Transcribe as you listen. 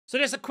So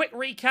just a quick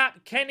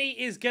recap, Kenny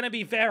is going to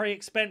be very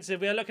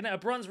expensive. We are looking at a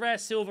bronze rare,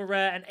 silver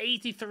rare, an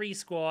 83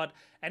 squad,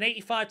 an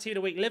 85 team of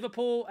the week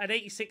Liverpool, an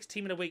 86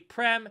 team of the week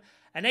Prem,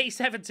 an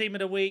 87 team of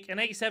the week, an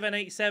 87,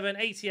 87,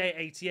 88,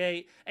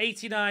 88,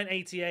 89,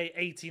 88,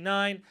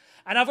 89.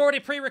 And I've already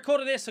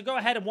pre-recorded this, so go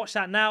ahead and watch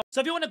that now. So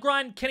if you want to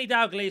grind Kenny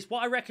Dalglish,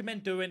 what I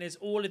recommend doing is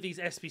all of these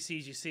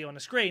SBCs you see on the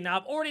screen. Now,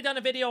 I've already done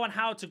a video on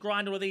how to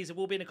grind all of these. It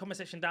will be in the comment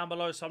section down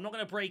below, so I'm not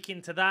going to break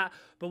into that.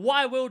 But what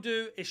I will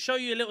do is show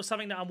you a little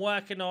something that I'm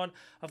working on.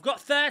 I've got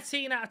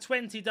 13 out of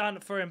 20 done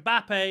for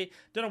Mbappe.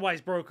 Don't know why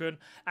he's broken.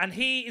 And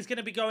he is going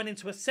to be going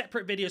into a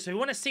separate video. So if you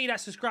want to see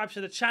that, subscribe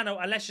to the channel,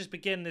 and let's just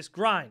begin this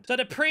grind. So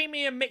the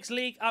Premium Mixed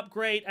League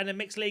upgrade and the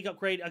Mixed League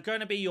upgrade are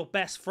going to be your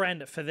best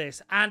friend for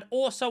this. And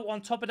also,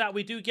 on top of that,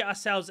 we do get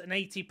ourselves an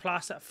 80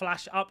 plus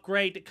flash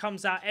upgrade that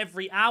comes out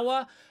every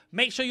hour.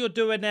 Make sure you're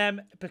doing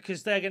them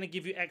because they're going to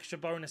give you extra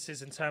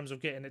bonuses in terms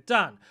of getting it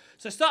done.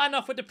 So starting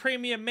off with the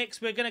Premium Mix,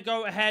 we're going to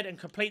go ahead and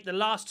complete the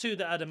last two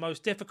that are the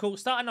most difficult.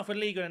 Starting off with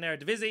Liga and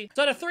Eredivisie.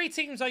 So the three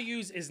teams I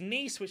use is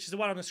Nice, which is the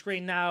one on the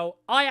screen now,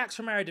 Ajax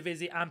from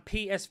Eredivisie, and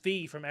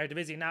PSV from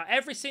Eredivisie. Now,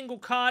 every single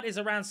card is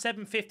around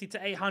 750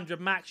 to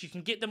 800 max. You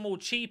can get them all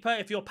cheaper.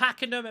 If you're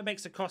packing them, it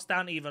makes the cost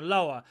down even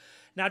lower.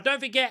 Now, don't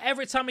forget,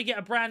 every time we get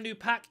a brand new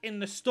pack in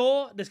the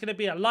store, there's going to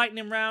be a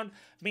lightning round.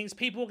 It means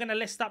people are going to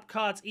list up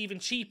cards even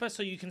cheaper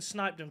so you can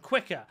snipe them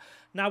quicker.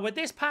 Now, with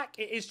this pack,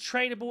 it is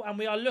tradable, and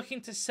we are looking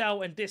to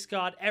sell and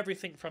discard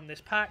everything from this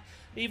pack.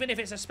 Even if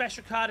it's a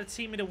special card, a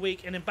team of the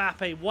week, an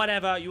Mbappe,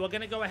 whatever, you are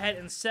going to go ahead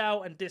and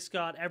sell and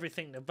discard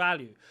everything of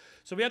value.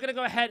 So we are going to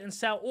go ahead and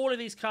sell all of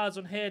these cards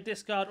on here,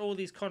 discard all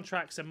these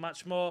contracts and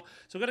much more.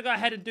 So we're going to go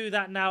ahead and do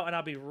that now, and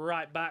I'll be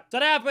right back. So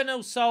they have been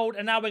all sold,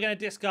 and now we're going to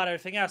discard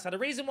everything else. Now, the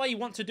reason why you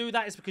want to do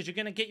that is because you're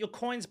going to get your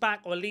coins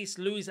back, or at least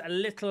lose a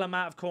little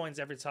amount of coins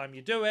every time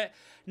you do it.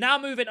 Now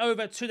moving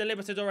over to the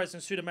Libertadores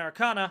and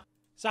Sudamericana.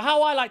 So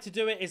how I like to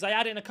do it is I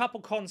add in a couple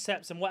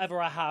concepts and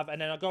whatever I have, and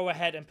then I go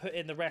ahead and put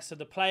in the rest of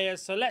the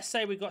players. So let's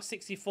say we've got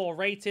 64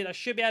 rated. I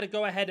should be able to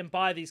go ahead and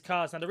buy these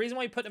cards. Now, the reason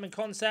why you put them in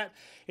concept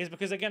is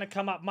because they're going to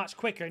come up much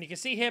quicker. And you can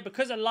see here,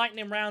 because of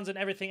lightning rounds and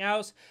everything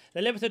else, the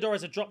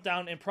Libertadores have dropped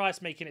down in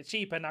price, making it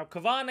cheaper. Now,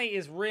 Cavani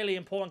is really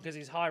important because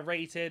he's high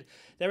rated.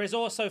 There is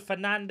also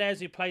Fernandez,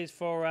 who plays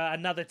for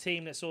another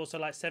team that's also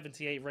like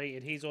 78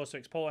 rated. He's also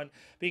important.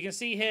 But you can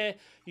see here,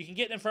 you can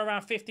get them for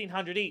around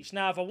 1,500 each.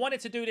 Now, if I wanted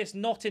to do this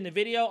not in the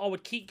video, I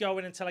would keep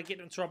going until I get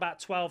them to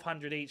about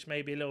 1,200 each,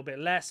 maybe a little bit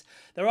less.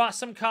 There are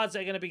some cards that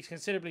are going to be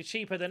considerably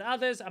cheaper than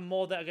others, and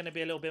more that are going to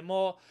be a little bit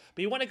more.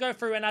 But you want to go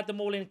through and add them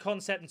all in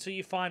concept until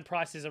you find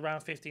prices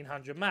around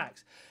 1,500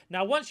 max.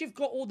 Now, once you've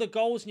got all the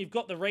goals and you've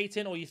got the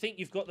rating, or you think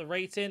you've got the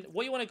rating,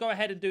 what you want to go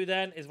ahead and do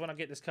then is when I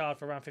get this card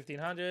for around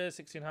 1,500,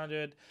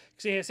 1,600.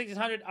 See here,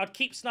 1,600. I'd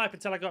keep sniping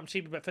until I got them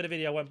cheaper, but for the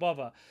video, I won't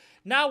bother.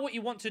 Now, what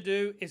you want to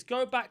do is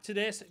go back to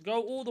this,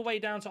 go all the way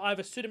down to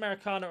either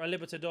Sudamericana or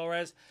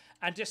Libertadores,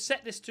 and just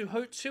set this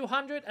to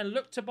 200 and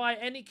look to buy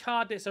any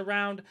card that's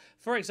around,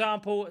 for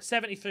example,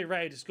 73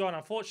 rated. It's gone,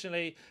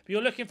 unfortunately. But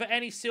you're looking for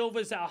any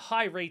silvers that are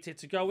high rated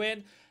to go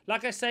in.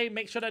 Like I say,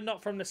 make sure they're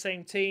not from the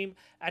same team.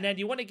 And then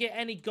you want to get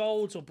any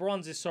golds or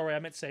bronzes, sorry, I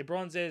meant to say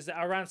bronzes, that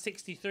are around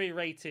 63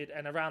 rated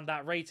and around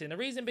that rating. The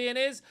reason being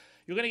is,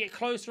 you're going to get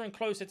closer and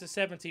closer to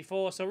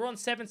 74. So we're on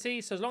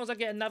 70. So as long as I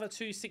get another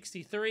two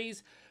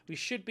 63s, we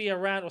should be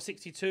around, or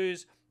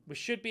 62s, we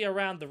should be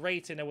around the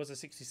rating. There was a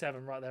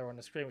 67 right there on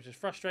the screen, which is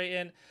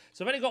frustrating.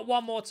 So I've only got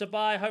one more to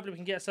buy. Hopefully we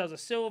can get ourselves a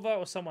silver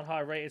or someone high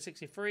rated.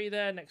 63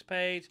 there, next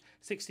page,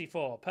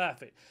 64,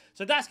 perfect.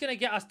 So that's going to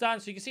get us done.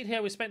 So you can see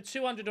here we spent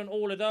 200 on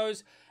all of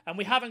those, and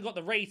we haven't got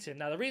the rating.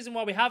 Now, the reason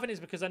why we haven't is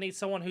because I need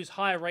someone who's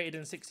higher rated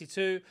than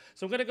 62.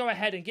 So I'm going to go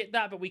ahead and get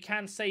that, but we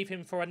can save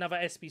him for another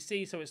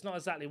SBC, so it's not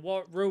exactly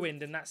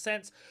ruined in that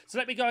sense. So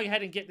let me go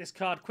ahead and get this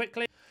card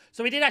quickly.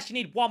 So we did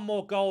actually need one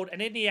more gold,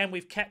 and in the end,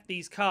 we've kept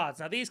these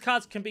cards. Now, these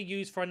cards can be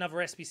used for another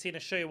SBC, and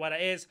I'll show you what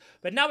it is.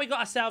 But now we got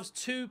ourselves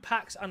 2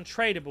 packs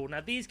untradeable.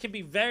 Now, these can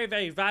be very,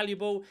 very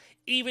valuable,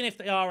 even if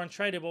they are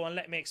untradeable, and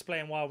let me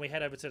explain why when we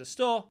head over to the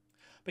store.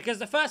 Because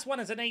the first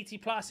one is an 80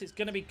 plus, it's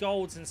going to be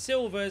golds and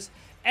silvers.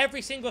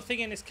 Every single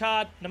thing in this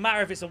card, no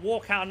matter if it's a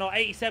walkout or not,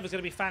 87 is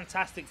going to be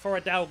fantastic for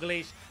a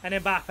Dalglish, an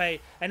Mbappe,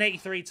 an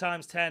 83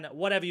 times 10,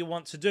 whatever you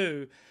want to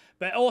do.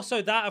 But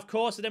also that, of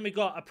course, and then we've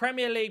got a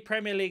Premier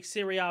League,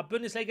 Serie A,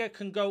 Bundesliga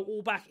can go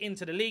all back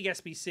into the League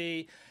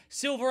SBC.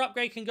 Silver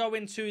upgrade can go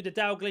into the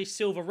Dalglish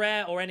Silver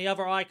Rare or any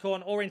other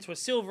icon, or into a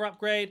silver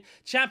upgrade.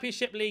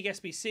 Championship League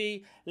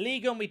SBC.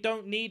 Liga we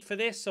don't need for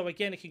this, so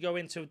again, it could go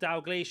into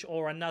Dalglish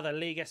or another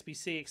League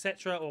SBC,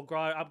 etc. or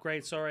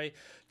upgrade, sorry.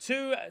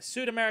 2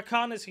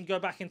 Sudamericanas can go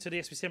back into the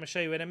SBC, I'm going to show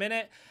you in a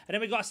minute. And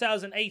then we've got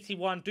ourselves an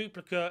 81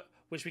 duplicate,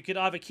 which we could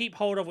either keep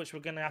hold of, which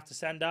we're going to have to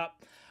send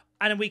up.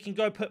 And then we can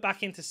go put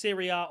back into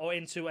Serie A or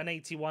into an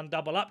 81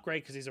 double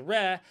upgrade because he's a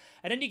rare.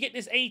 And then you get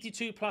this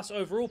 82 plus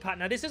overall pack.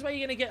 Now, this is where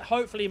you're going to get,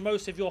 hopefully,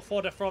 most of your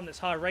fodder from that's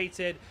high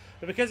rated.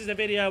 But because it's a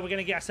video, we're going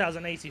to get ourselves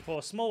an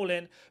 84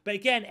 Smalling. But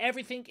again,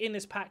 everything in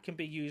this pack can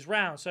be used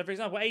round. So, for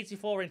example,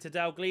 84 into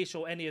Dalglish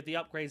or any of the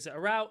upgrades that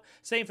are out.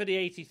 Same for the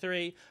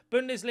 83.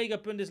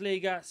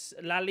 Bundesliga,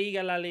 La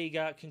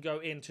Liga can go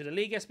into the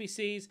League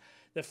SBCs.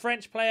 The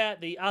French player,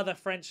 the other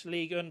French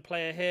Ligue 1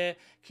 player here,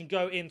 can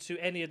go into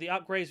any of the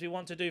upgrades we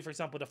want to do. For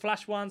example, the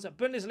flash ones.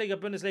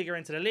 Bundesliga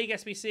into the League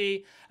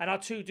SBC. And our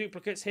 2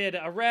 duplicates here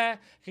that are rare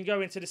can go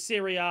into the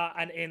Serie A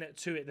and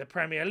into the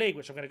Premier League,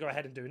 which I'm going to go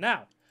ahead and do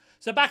now.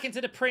 So back into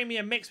the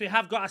premium mix, we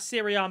have got a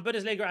Serie A and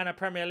Bundesliga and a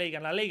Premier League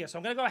and La Liga. So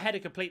I'm going to go ahead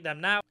and complete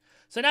them now.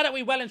 So now that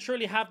we well and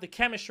truly have the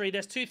chemistry,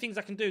 there's 2 things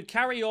I can do.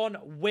 Carry on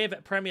with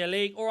Premier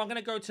League, or I'm going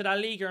to go to La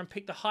Liga and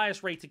pick the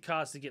highest rated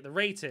cards to get the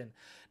rating.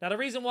 Now, the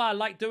reason why I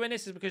like doing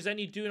this is because then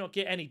you do not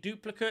get any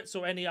duplicates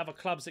or any other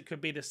clubs that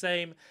could be the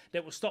same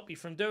that will stop you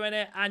from doing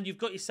it. And you've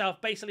got yourself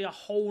basically a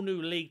whole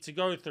new league to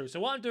go through. So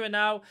what I'm doing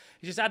now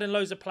is just adding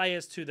loads of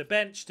players to the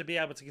bench to be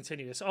able to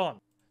continue this on.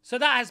 So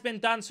that has been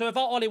done. So if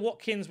our Ollie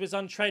Watkins was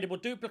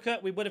untradeable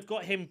duplicate, we would have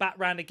got him back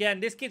round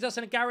again. This gives us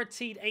a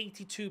guaranteed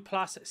 82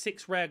 plus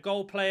 6 rare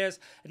gold players.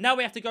 And now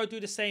we have to go do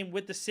the same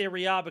with the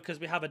Serie A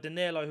because we have a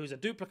Danilo who's a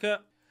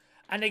duplicate.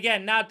 And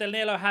again, now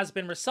Danilo has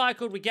been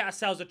recycled, we get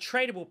ourselves a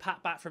tradable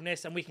pack back from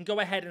this, and we can go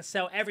ahead and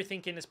sell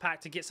everything in this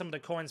pack to get some of the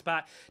coins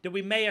back that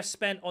we may have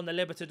spent on the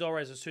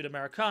Libertadores or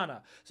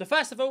Sudamericana. So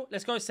first of all,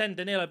 let's go send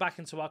Danilo back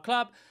into our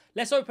club.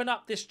 Let's open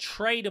up this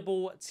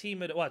tradable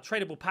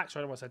tradable pack,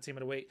 sorry, I don't want to say team of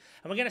the week.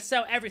 And we're going to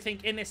sell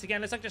everything in this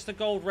again. It's like just a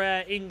gold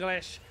rare,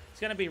 English. It's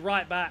going to be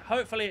right back.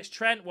 Hopefully it's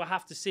Trent. We'll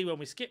have to see when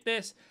we skip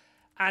this.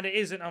 And it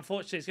isn't,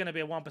 unfortunately, it's going to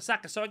be a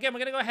Wan-Bissaka. So again, we're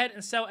going to go ahead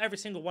and sell every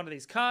single one of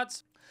these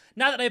cards.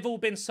 Now that they've all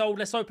been sold,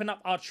 let's open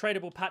up our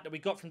tradable pack that we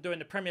got from doing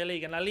the Premier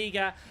League and La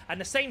Liga. And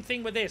the same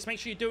thing with this. Make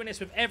sure you're doing this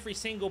with every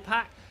single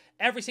pack.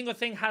 Every single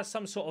thing has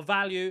some sort of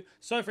value.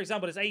 So, for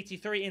example, there's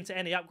 83 into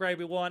any upgrade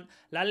we want.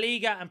 La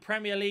Liga and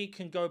Premier League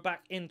can go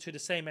back into the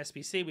same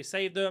SBC. We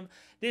saved them.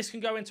 This can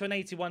go into an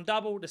 81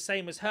 double, the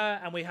same as her.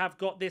 And we have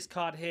got this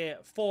card here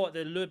for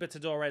the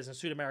Libertadores and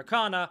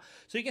Sudamericana.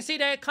 So you can see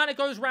there, it kind of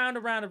goes round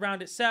and round and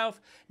round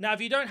itself. Now,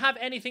 if you don't have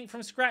anything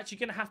from scratch, you're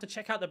going to have to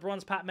check out the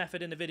bronze pack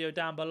method in the video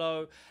down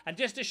below. And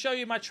just to show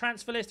you my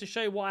transfer list, to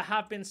show you what I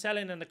have been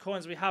selling and the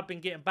coins we have been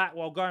getting back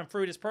while going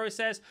through this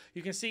process,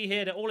 you can see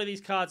here that all of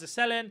these cards are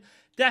selling.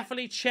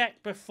 Definitely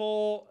check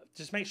before,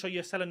 just make sure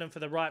you're selling them for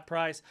the right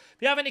price.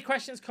 If you have any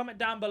questions, comment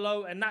down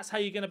below, and that's how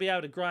you're going to be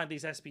able to grind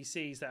these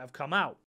SBCs that have come out.